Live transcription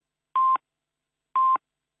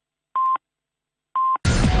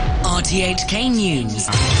RTHK News.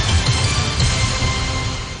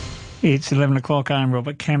 It's 11 o'clock. I'm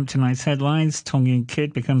Robert Kemp. Tonight's headlines. Tong Yin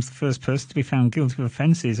Kit becomes the first person to be found guilty of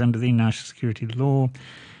offences under the national security law.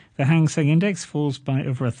 The Hang Seng Index falls by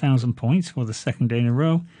over 1,000 points for the second day in a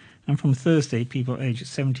row. And from Thursday, people aged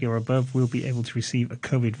 70 or above will be able to receive a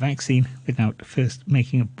COVID vaccine without first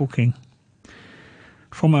making a booking.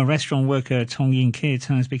 Former restaurant worker Tong Yin Kit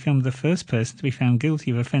has become the first person to be found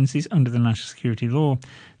guilty of offences under the national security law.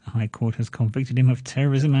 The High Court has convicted him of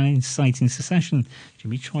terrorism and inciting secession.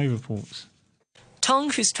 Jimmy Choi reports. Tong,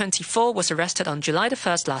 who's 24, was arrested on July the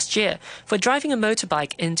 1st last year for driving a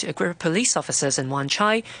motorbike into a group of police officers in Wan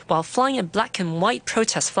Chai while flying a black and white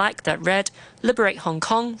protest flag that read, "Liberate Hong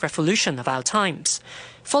Kong, Revolution of Our Times."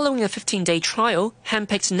 Following a 15-day trial,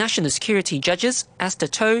 handpicked national security judges Esther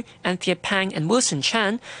To, Anthea Pang and Wilson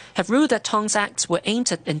Chan have ruled that Tong's acts were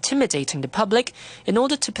aimed at intimidating the public in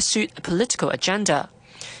order to pursue a political agenda.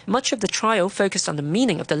 Much of the trial focused on the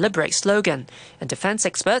meaning of the Liberate slogan, and defense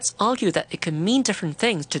experts argue that it could mean different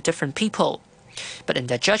things to different people. But in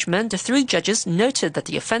their judgment, the three judges noted that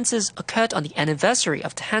the offences occurred on the anniversary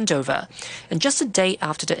of the handover, and just a day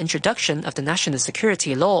after the introduction of the national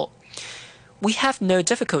security law. We have no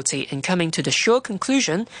difficulty in coming to the sure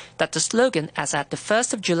conclusion that the slogan as at the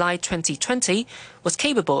 1st of July 2020 was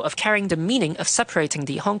capable of carrying the meaning of separating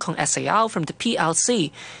the Hong Kong SAR from the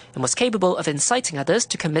PRC and was capable of inciting others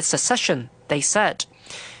to commit secession, they said.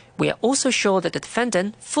 We are also sure that the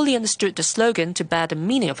defendant fully understood the slogan to bear the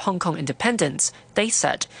meaning of Hong Kong independence, they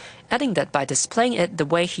said, adding that by displaying it the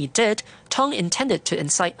way he did, Tong intended to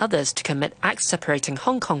incite others to commit acts separating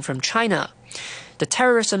Hong Kong from China. The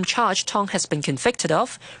terrorism charge Tong has been convicted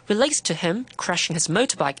of relates to him crashing his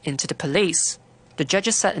motorbike into the police. The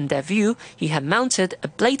judges said in their view he had mounted a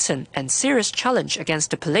blatant and serious challenge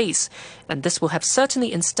against the police, and this will have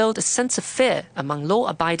certainly instilled a sense of fear among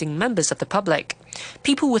law-abiding members of the public.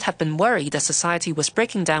 People would have been worried that society was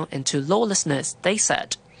breaking down into lawlessness, they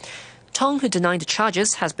said. Tong, who denied the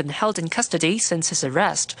charges, has been held in custody since his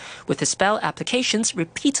arrest, with his bail applications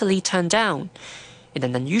repeatedly turned down. In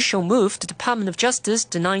an unusual move, the Department of Justice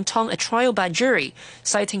denied Tong a trial by jury,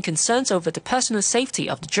 citing concerns over the personal safety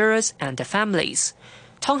of the jurors and their families.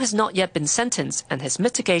 Tong has not yet been sentenced, and his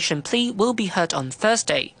mitigation plea will be heard on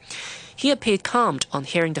Thursday. He appeared calmed on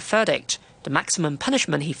hearing the verdict. The maximum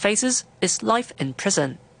punishment he faces is life in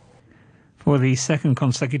prison. For the second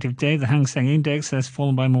consecutive day, the Hang Seng Index has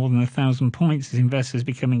fallen by more than 1,000 points as investors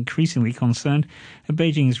become increasingly concerned at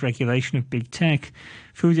Beijing's regulation of big tech.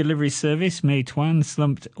 Food delivery service Meituan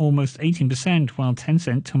slumped almost 18%, while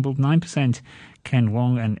Tencent tumbled 9%. Ken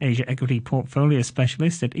Wong, an Asia equity portfolio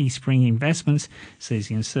specialist at Eastspring Investments, says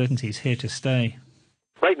the uncertainty is here to stay.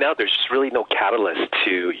 Right now, there's just really no catalyst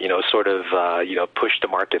to, push the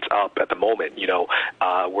markets up at the moment.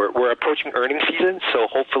 We're approaching earnings season, so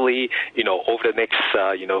hopefully, over the next,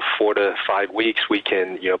 4 to 5 weeks, we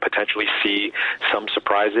can, potentially see some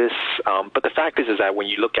surprises. But the fact is that when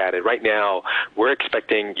you look at it right now, we're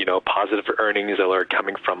expecting, positive earnings that are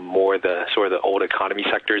coming from more the sort of the old economy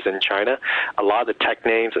sectors in China. A lot of the tech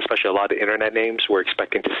names, especially a lot of the internet names, we're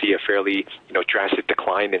expecting to see a fairly, drastic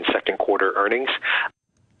decline in second quarter earnings.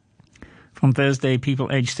 From Thursday, people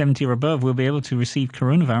aged 70 or above will be able to receive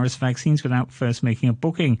coronavirus vaccines without first making a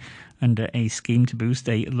booking under a scheme to boost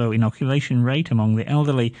a low inoculation rate among the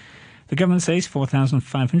elderly. The government says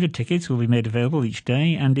 4,500 tickets will be made available each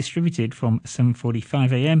day and distributed from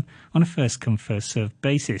 7:45 a.m. on a first-come, first-served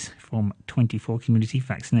basis from 24 community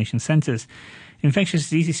vaccination centres. Infectious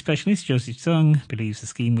diseases specialist Josie Tsung believes the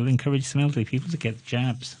scheme will encourage some elderly people to get the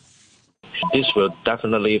jabs. This will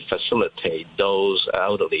definitely facilitate those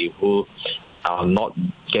elderly who are not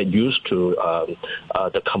get used to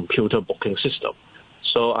the computer booking system.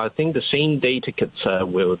 So I think the same-day tickets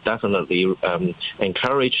will definitely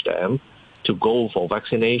encourage them to go for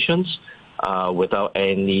vaccinations without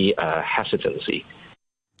any hesitancy.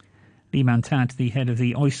 Lee Man-tat, the head of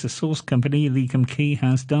the oyster sauce company Lee Kum-kee,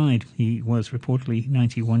 has died. He was reportedly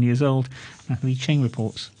 91 years old. Natalie Cheng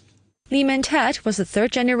reports. Lee Man-tat was the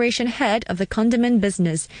third-generation head of the condiment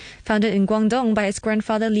business, founded in Guangdong by his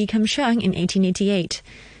grandfather Lee Kum-shang in 1888.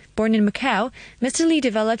 Born in Macau, Mr. Lee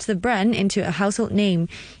developed the brand into a household name,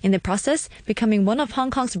 in the process becoming one of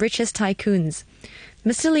Hong Kong's richest tycoons.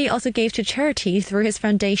 Mr. Lee also gave to charity through his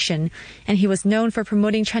foundation, and he was known for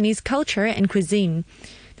promoting Chinese culture and cuisine.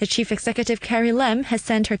 The chief executive Carrie Lam has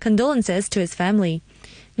sent her condolences to his family.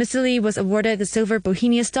 Mr. Lee was awarded the Silver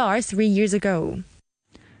Bohemia Star 3 years ago.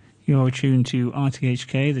 You're tuned to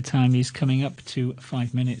RTHK. The time is coming up to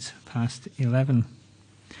 5 minutes past 11.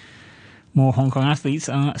 More Hong Kong athletes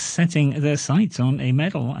are setting their sights on a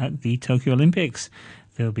medal at the Tokyo Olympics.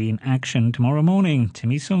 They'll be in action tomorrow morning.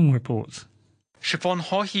 Timmy Sung reports. Siobhan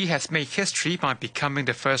Haughey has made history by becoming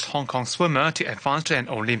the first Hong Kong swimmer to advance to an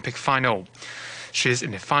Olympic final. She is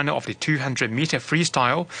in the final of the 200-meter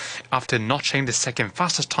freestyle after notching the second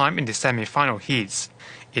fastest time in the semi-final heats.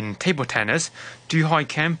 In table tennis, Du Hoi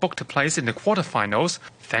Kem booked a place in the quarterfinals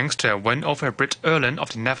thanks to a win over Britt Erlen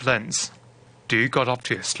of the Netherlands. Du got off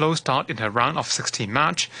to a slow start in her round of 16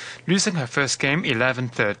 match, losing her first game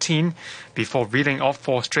 11-13 before reeling off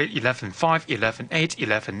 4 straight 11-5, 11-8,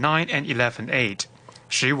 11-9 and 11-8.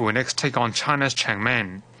 She will next take on China's Cheng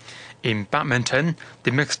Men. In badminton,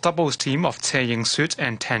 the mixed doubles team of Cai Ying-sut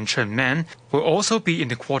and Tan Chun Man will also be in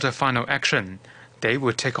the quarter-final action. They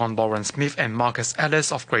will take on Lauren Smith and Marcus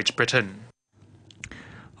Ellis of Great Britain.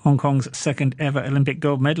 Hong Kong's second ever Olympic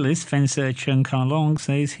gold medalist, fencer Cheung Kar-long,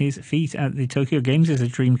 says his feat at the Tokyo Games is a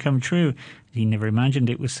dream come true. He never imagined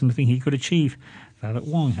it was something he could achieve. Violet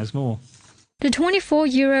Wong has more. The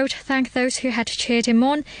 24-year-old thanked those who had cheered him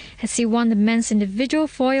on as he won the men's individual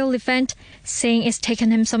foil event, saying it's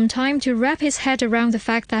taken him some time to wrap his head around the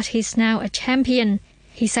fact that he's now a champion.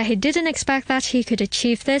 He said he didn't expect that he could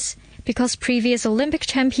achieve this because previous Olympic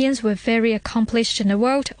champions were very accomplished in the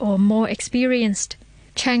world or more experienced.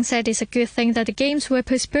 Chang said it's a good thing that the games were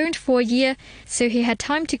postponed for a year so he had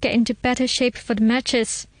time to get into better shape for the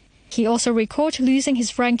matches. He also recalled losing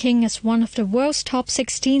his ranking as one of the world's top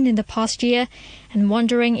 16 in the past year and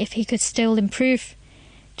wondering if he could still improve.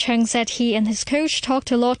 Chang said he and his coach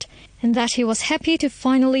talked a lot and that he was happy to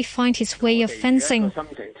finally find his way of fencing.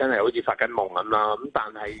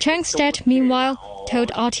 Chang's dad, meanwhile, told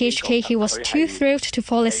RTHK he was too thrilled to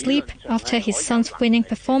fall asleep after his son's winning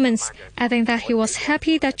performance, adding that he was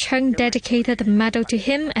happy that Chang dedicated the medal to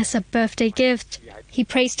him as a birthday gift. He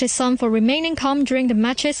praised his son for remaining calm during the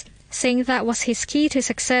matches, saying that was his key to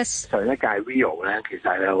success.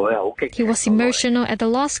 He was emotional at the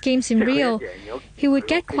last games in Rio. He would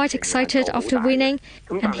get quite excited after winning,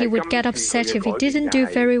 and he would get upset if he didn't do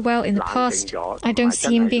very well in the past. I don't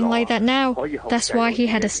see him being like that now. That's why he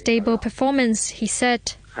had a stable performance, he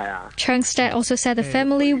said. Chang's dad also said the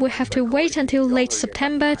family would have to wait until late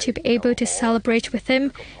September to be able to celebrate with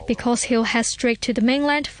him because he'll head straight to the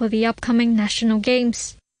mainland for the upcoming national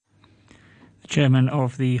games. Chairman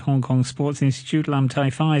of the Hong Kong Sports Institute, Lam Tai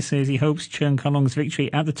Fai, says he hopes Cheung Kar-long's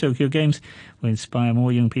victory at the Tokyo Games will inspire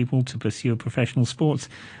more young people to pursue professional sports.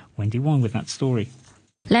 Wendy Wong with that story.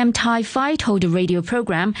 Lam Tai Fai told the radio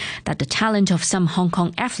program that the talent of some Hong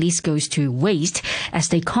Kong athletes goes to waste as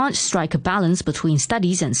they can't strike a balance between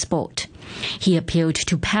studies and sport. He appealed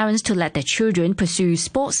to parents to let their children pursue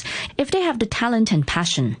sports if they have the talent and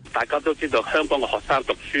passion.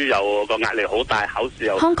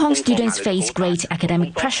 Hong Kong students face great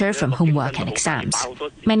academic pressure from homework and exams.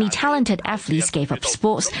 Many talented athletes gave up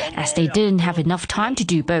sports as they didn't have enough time to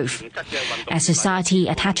do both. As society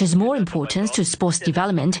attaches more importance to sports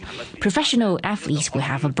development, professional athletes will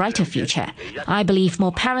have a brighter future. I believe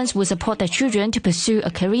more parents will support their children to pursue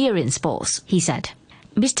a career in sports, he said.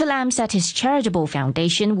 Mr. Lam said his charitable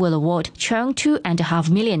foundation will award Cheung $2.5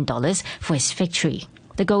 million for his victory.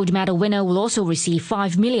 The gold medal winner will also receive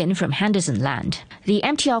 $5 million from Henderson Land. The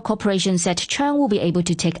MTR Corporation said Cheung will be able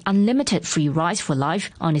to take unlimited free rides for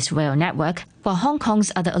life on its rail network, while Hong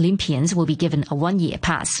Kong's other Olympians will be given a one-year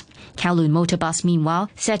pass. Kowloon Motorbus, meanwhile,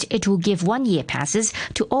 said it will give one-year passes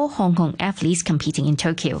to all Hong Kong athletes competing in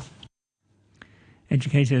Tokyo.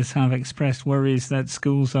 Educators have expressed worries that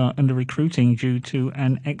schools are under-recruiting due to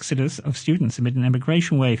an exodus of students amid an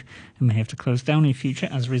emigration wave and may have to close down in future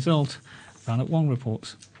as a result. Violet Wong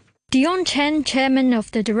reports. Dion Chen, chairman of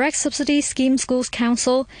the Direct Subsidy Scheme Schools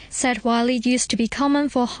Council, said while it used to be common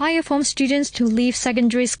for higher form students to leave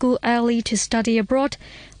secondary school early to study abroad,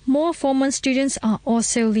 more Form 1 students are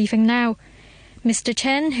also leaving now. Mr.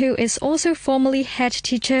 Chen, who is also formerly head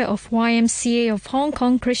teacher of YMCA of Hong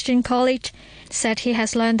Kong Christian College, said he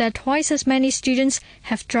has learned that twice as many students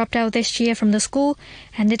have dropped out this year from the school,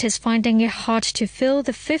 and it is finding it hard to fill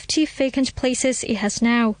the 50 vacant places it has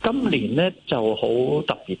now.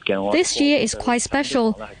 This year is quite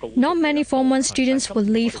special. Not many Form 1 students would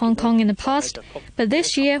leave Hong Kong in the past, but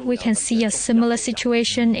this year we can see a similar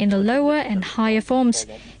situation in the lower and higher forms,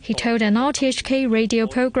 he told an RTHK radio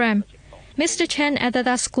program. Mr. Chen added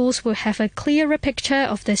that schools will have a clearer picture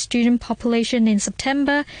of the student population in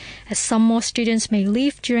September, as some more students may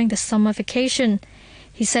leave during the summer vacation.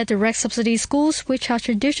 He said direct subsidy schools, which are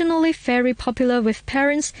traditionally very popular with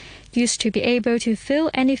parents, used to be able to fill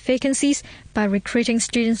any vacancies by recruiting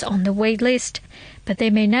students on the wait list, but they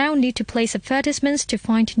may now need to place advertisements to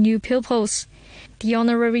find new pupils. The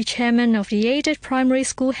honorary chairman of the Aided Primary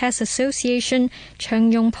School Heads Association,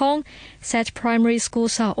 Cheng Yongpong, said primary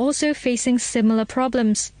schools are also facing similar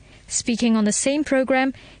problems. Speaking on the same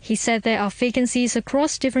program, he said there are vacancies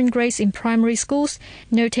across different grades in primary schools,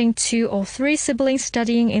 noting 2 or 3 siblings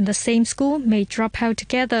studying in the same school may drop out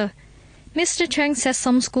together. Mr. Cheng says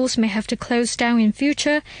some schools may have to close down in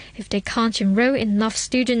future if they can't enroll enough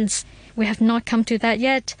students. We have not come to that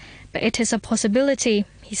yet, but it is a possibility,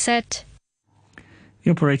 he said. The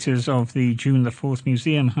operators of the June the 4th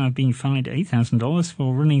Museum have been fined $8,000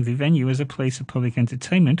 for running the venue as a place of public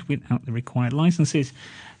entertainment without the required licenses.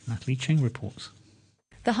 Natalie Cheng reports.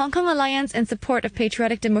 The Hong Kong Alliance in Support of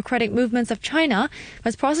Patriotic Democratic Movements of China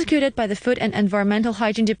was prosecuted by the Food and Environmental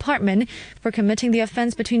Hygiene Department for committing the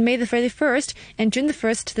offence between May the 31st and June the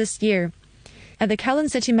 1st this year. At the Kowloon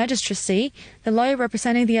City Magistracy, the lawyer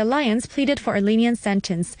representing the alliance pleaded for a lenient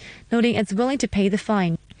sentence, noting it's willing to pay the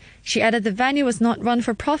fine. She added the venue was not run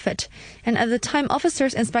for profit, and at the time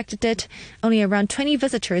officers inspected it, only around 20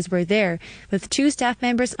 visitors were there, with 2 staff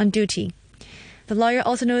members on duty. The lawyer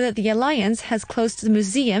also noted the alliance has closed the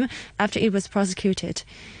museum after it was prosecuted.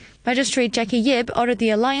 Magistrate Jackie Yip ordered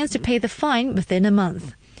the alliance to pay the fine within a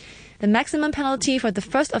month. The maximum penalty for the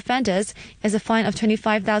first offenders is a fine of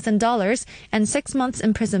 $25,000 and 6 months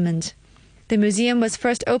imprisonment. The museum was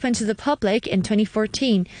first opened to the public in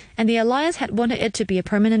 2014, and the alliance had wanted it to be a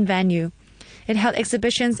permanent venue. It held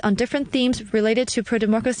exhibitions on different themes related to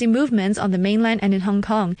pro-democracy movements on the mainland and in Hong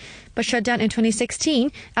Kong, but shut down in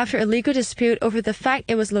 2016 after a legal dispute over the fact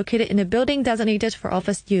it was located in a building designated for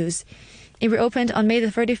office use. It reopened on May the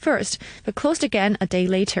 31st, but closed again a day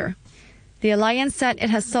later. The alliance said it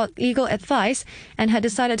has sought legal advice and had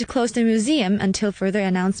decided to close the museum until further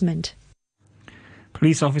announcement.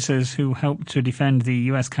 Police officers who helped to defend the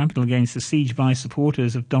U.S. Capitol against the siege by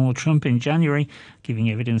supporters of Donald Trump in January, giving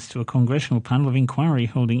evidence to a congressional panel of inquiry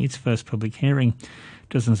holding its first public hearing.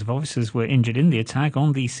 Dozens of officers were injured in the attack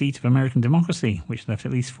on the seat of American democracy, which left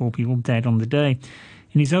at least 4 people dead on the day.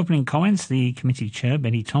 In his opening comments, the committee chair,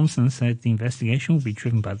 Benny Thompson, said the investigation will be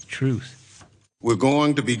driven by the truth. We're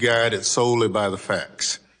going to be guided solely by the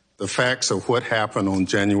facts of what happened on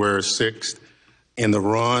January 6th, in the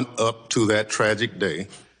run up to that tragic day,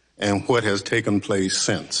 and what has taken place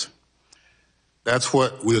since. That's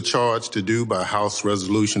what we're charged to do by House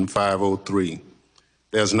Resolution 503.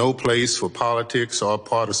 There's no place for politics or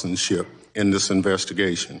partisanship in this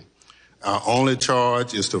investigation. Our only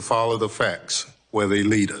charge is to follow the facts where they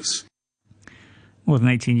lead us. More than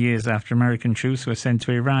 18 years after American troops were sent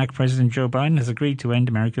to Iraq, President Joe Biden has agreed to end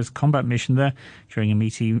America's combat mission there during a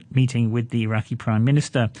meeting with the Iraqi Prime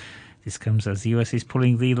Minister. This comes as the US is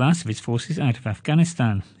pulling the last of its forces out of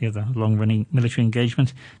Afghanistan, the other long-running military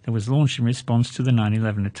engagement that was launched in response to the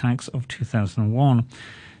 9/11 attacks of 2001.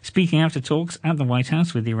 Speaking after talks at the White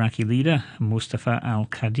House with the Iraqi leader, Mustafa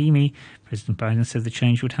al-Kadhimi, President Biden said the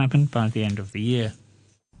change would happen by the end of the year.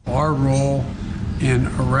 Our role in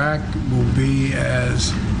Iraq will be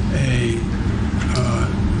as a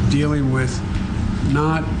dealing with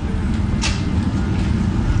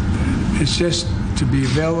it's just to be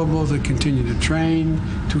available, to continue to train,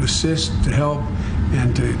 to assist, to help,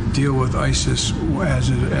 and to deal with ISIS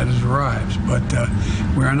as it arrives. But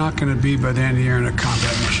we are not going to be, by the end of the year, in a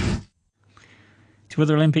combat mission. To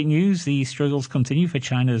other Olympic news, the struggles continue for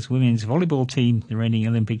China's women's volleyball team. The reigning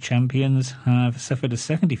Olympic champions have suffered a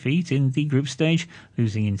second defeat in the group stage,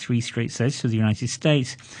 losing in 3 straight sets to the United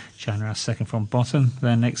States. China are second from bottom.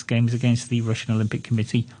 Their next game is against the Russian Olympic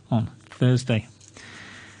Committee on Thursday.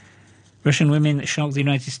 Russian women shocked the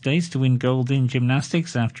United States to win gold in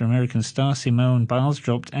gymnastics after American star Simone Biles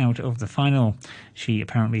dropped out of the final. She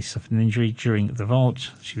apparently suffered an injury during the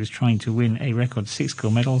vault. She was trying to win a record 6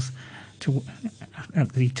 gold medals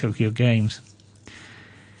at the Tokyo Games.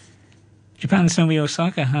 Japan's Naomi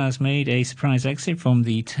Osaka has made a surprise exit from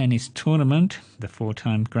the tennis tournament. The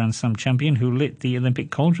 4-time Grand Slam champion, who lit the Olympic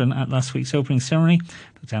cauldron at last week's opening ceremony,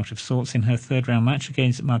 looked out of sorts in her third-round match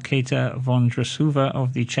against Markéta Vondrousova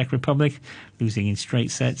of the Czech Republic, losing in straight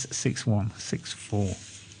sets 6-1, 6-4.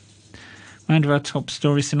 And of our top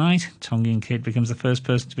stories tonight, Tongan kid becomes the first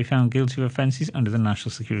person to be found guilty of offences under the national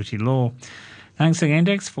security law. The Hang Seng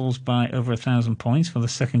Index falls by over 1,000 points for the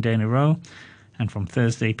second day in a row. And from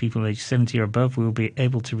Thursday, people aged 70 or above will be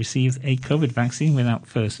able to receive a COVID vaccine without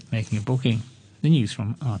first making a booking. The news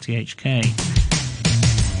from RTHK.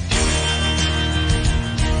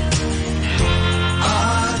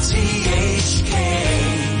 RTHK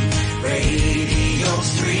Radio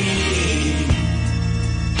 3.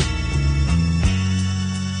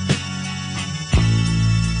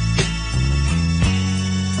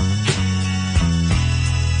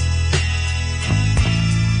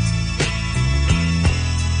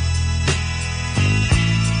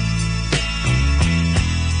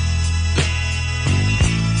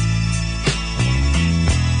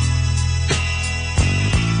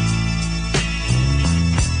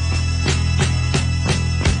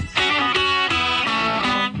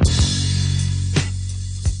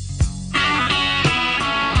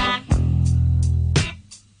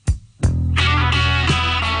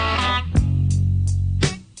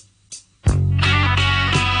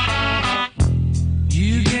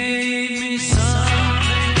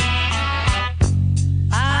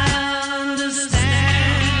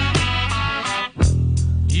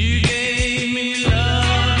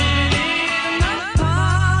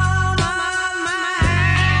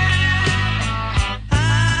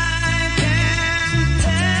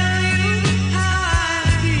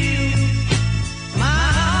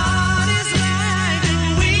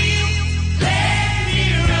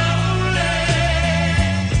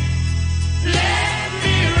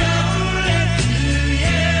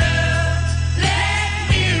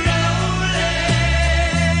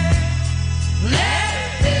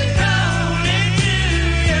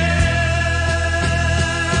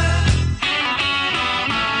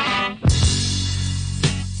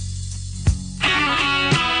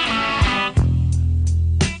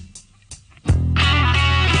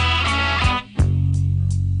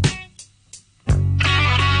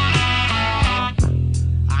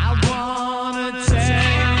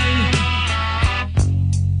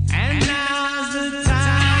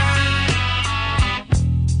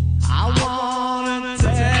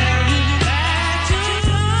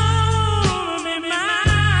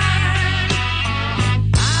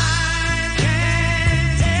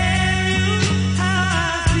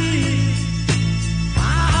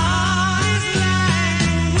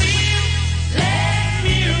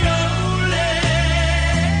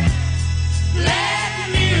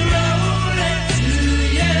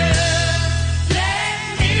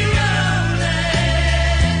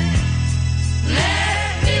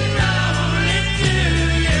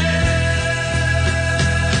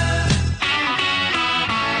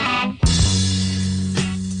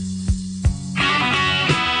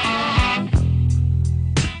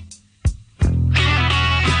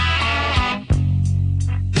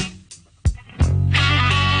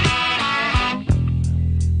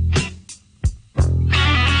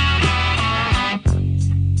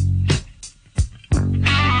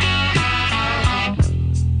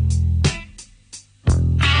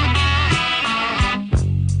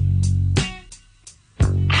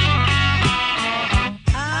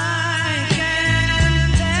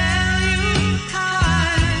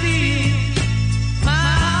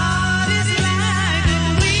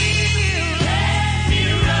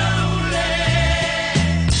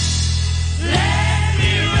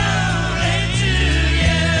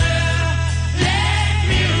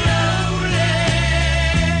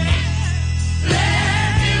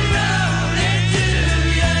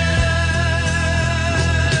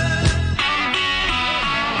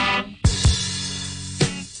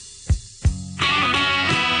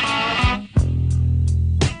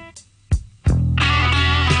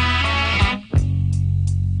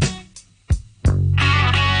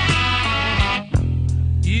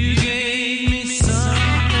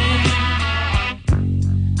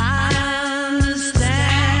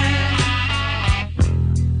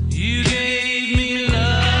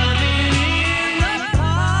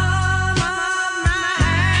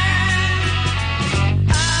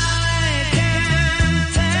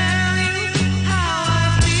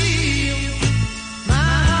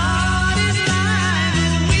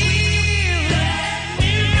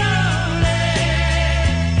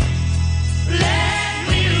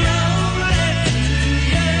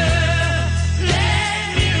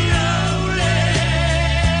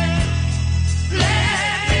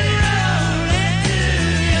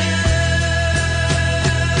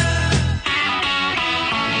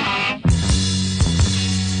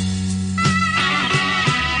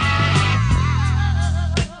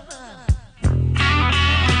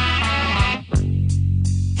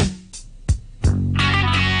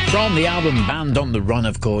 From the album Band on the Run,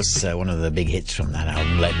 of course, one of the big hits from that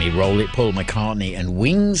album, Let Me Roll It, Paul McCartney and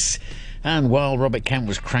Wings. And while Robert Kemp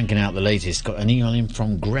was cranking out the latest, got an email in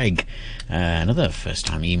from Greg, another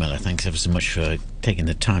first-time emailer. Thanks ever so much for taking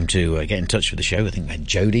the time to get in touch with the show. I think we had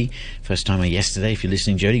Jodie, first-timer yesterday. If you're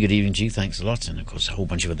listening, Jodie, good evening to you. Thanks a lot. And, of course, a whole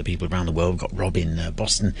bunch of other people around the world. We've got Rob in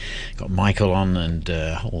Boston, got Michael on, and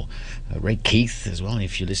Ray Keith as well.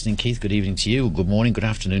 If you're listening, Keith, good evening to you. Good morning, good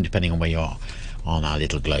afternoon, depending on where you are on our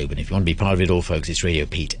little globe. And if you want to be part of it all, folks, it's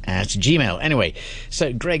radiopete@gmail. Anyway,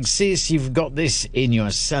 so Greg, Sis, you've got this in your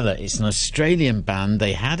cellar. It's an Australian band.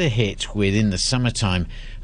 They had a hit within the summertime